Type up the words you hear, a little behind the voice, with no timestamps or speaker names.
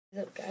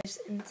What's up, guys?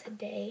 And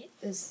today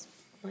is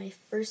my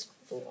first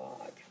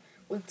vlog.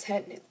 Well,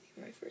 technically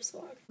my first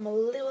vlog. I'm a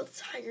little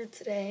tired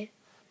today,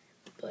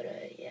 but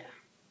yeah,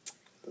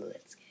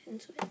 let's get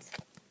into it.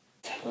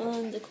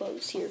 Tons of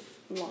clothes here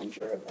from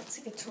laundry. We're about to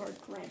get to our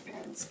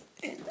grandparents,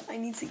 and I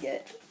need to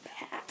get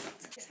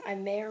packed. I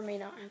may or may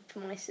not have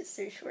put my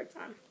sister's shorts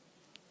on.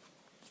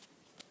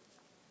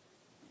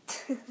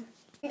 I think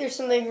there's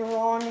something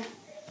wrong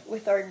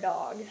with our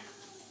dog.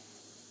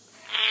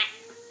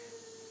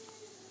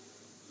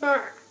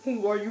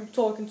 Who are you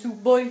talking to,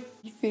 boy?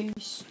 Your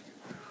face.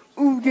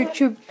 Ooh, get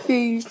your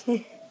face.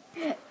 He's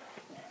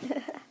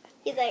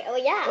like, oh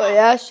yeah. Oh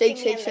yeah, shake,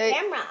 Give me shake, the shake.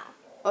 camera.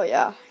 Oh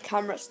yeah,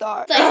 camera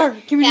star.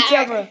 Like, Give me the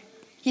camera.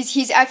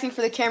 He's acting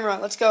for the camera.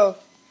 Let's go,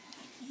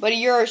 buddy.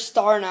 You're our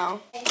star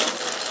now.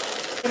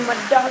 Get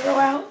my doggo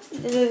out,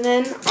 and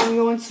then I'm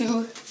going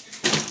to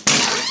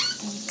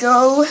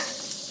go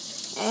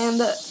and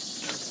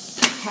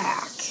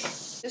pack.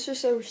 Sister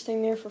said we're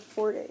staying there for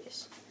 4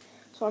 days,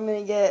 so I'm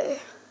gonna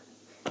get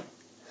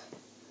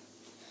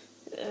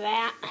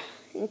that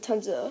and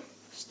tons of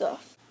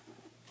stuff.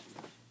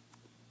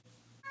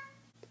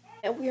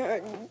 And we are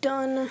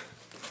done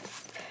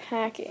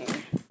packing.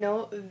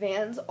 No,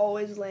 vans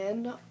always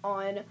land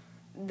on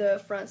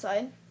the front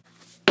side.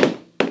 Bam,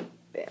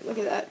 look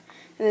at that.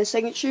 And the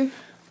second shoe.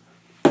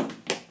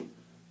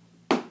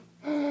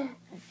 I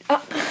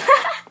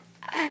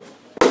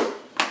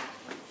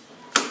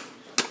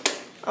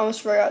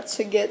almost forgot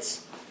to get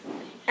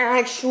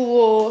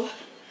actual.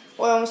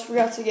 Well, I almost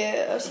forgot to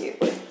get us here.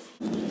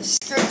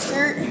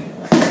 Skirt.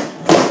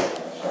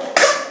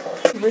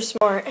 Super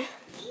smart.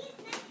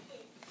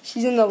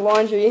 She's in the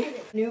laundry.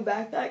 New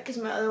backpack because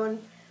my other one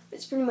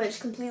is pretty much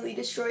completely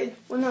destroyed.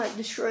 Well, not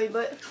destroyed,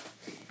 but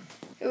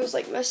it was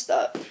like messed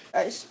up.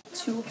 Guys,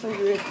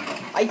 200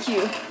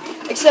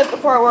 IQ. Except the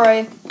part where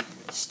I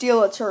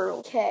steal a turtle.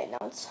 Okay,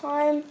 now it's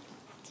time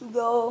to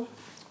go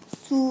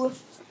to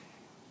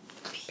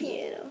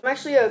piano. I'm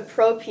actually a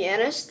pro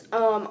pianist.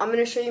 I'm going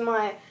to show you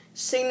my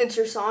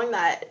signature song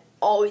that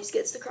always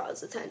gets the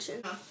crowd's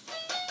attention.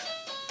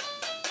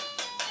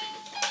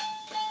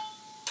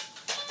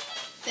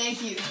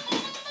 Thank you.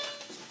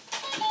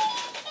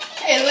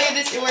 Hey, look at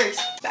this, it works.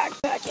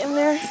 Backpack in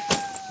there.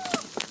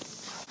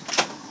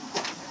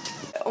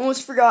 I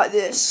almost forgot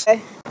this.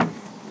 Okay.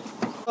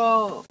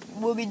 So,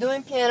 we'll be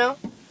doing piano.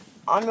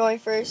 I'm going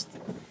first.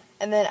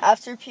 And then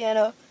after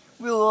piano,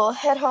 we will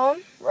head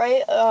home,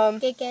 right?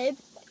 Get Gabe.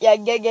 Yeah,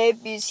 get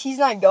Gabe, because he's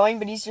not going,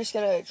 but he's just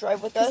going to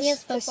drive with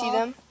us to see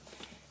them.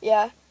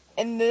 Yeah.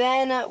 And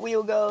then we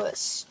will go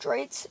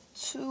straight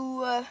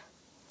to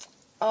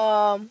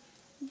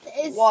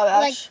It's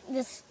Wabash, like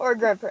this. or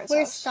grandparents' We're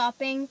house.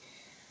 stopping.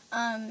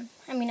 I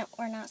mean,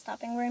 we're not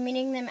stopping. We're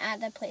meeting them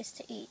at the place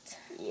to eat.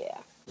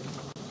 Yeah.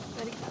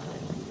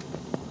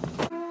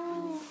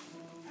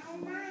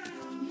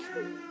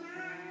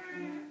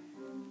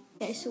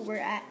 Okay, so we're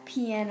at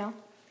piano.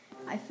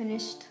 I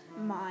finished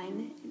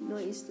mine, and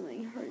Millie's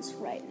doing hers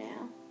right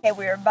now. Okay,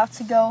 we're about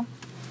to go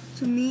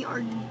to meet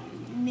our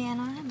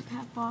Nana and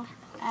Papa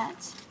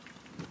at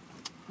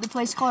the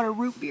place called a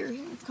root beer.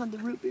 It's called the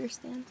root beer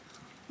stand.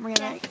 We're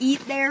gonna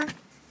eat there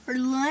for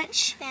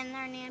lunch. Then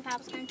our Nan and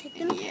Papa's gonna take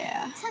them to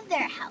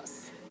their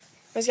house.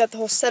 She's got the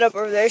whole setup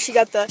over there. She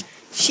got the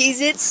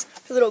Cheez-Its,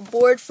 a little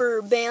board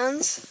for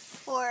bands.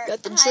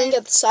 Got the drink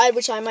at the side,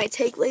 which I might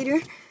take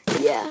later.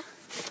 Yeah.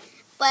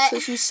 But so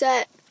she's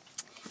set.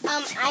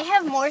 I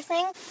have more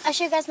things. I'll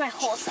show you guys my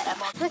whole setup.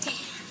 Okay,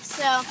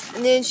 so.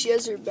 And then she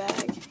has her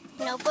bag.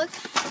 Notebook.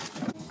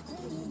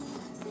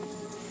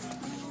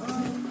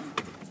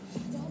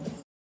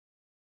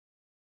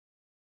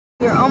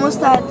 We're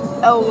almost at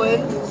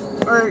Elwood,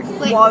 or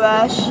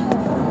Wabash.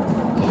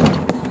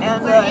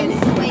 And we're in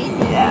Swayze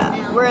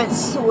now. We're in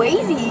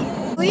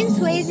Swayze. We're in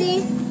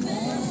Swayze.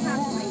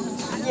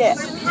 Yeah.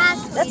 We're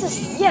past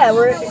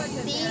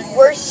Swayze.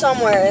 We're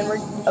somewhere, and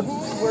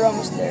we're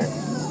almost there.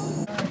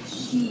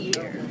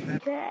 Here.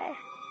 Okay.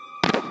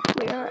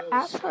 We are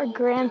at our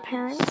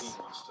grandparents'.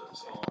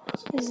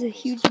 This is a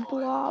huge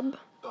blob.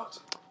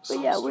 But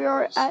yeah, we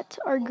are at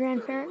our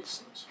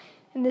grandparents'.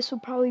 And this will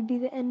probably be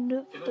the end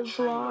of the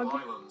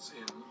vlog.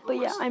 But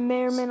yeah, I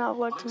may or may not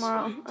vlog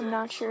tomorrow. I'm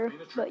not sure.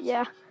 But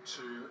yeah.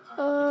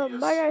 Bye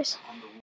guys.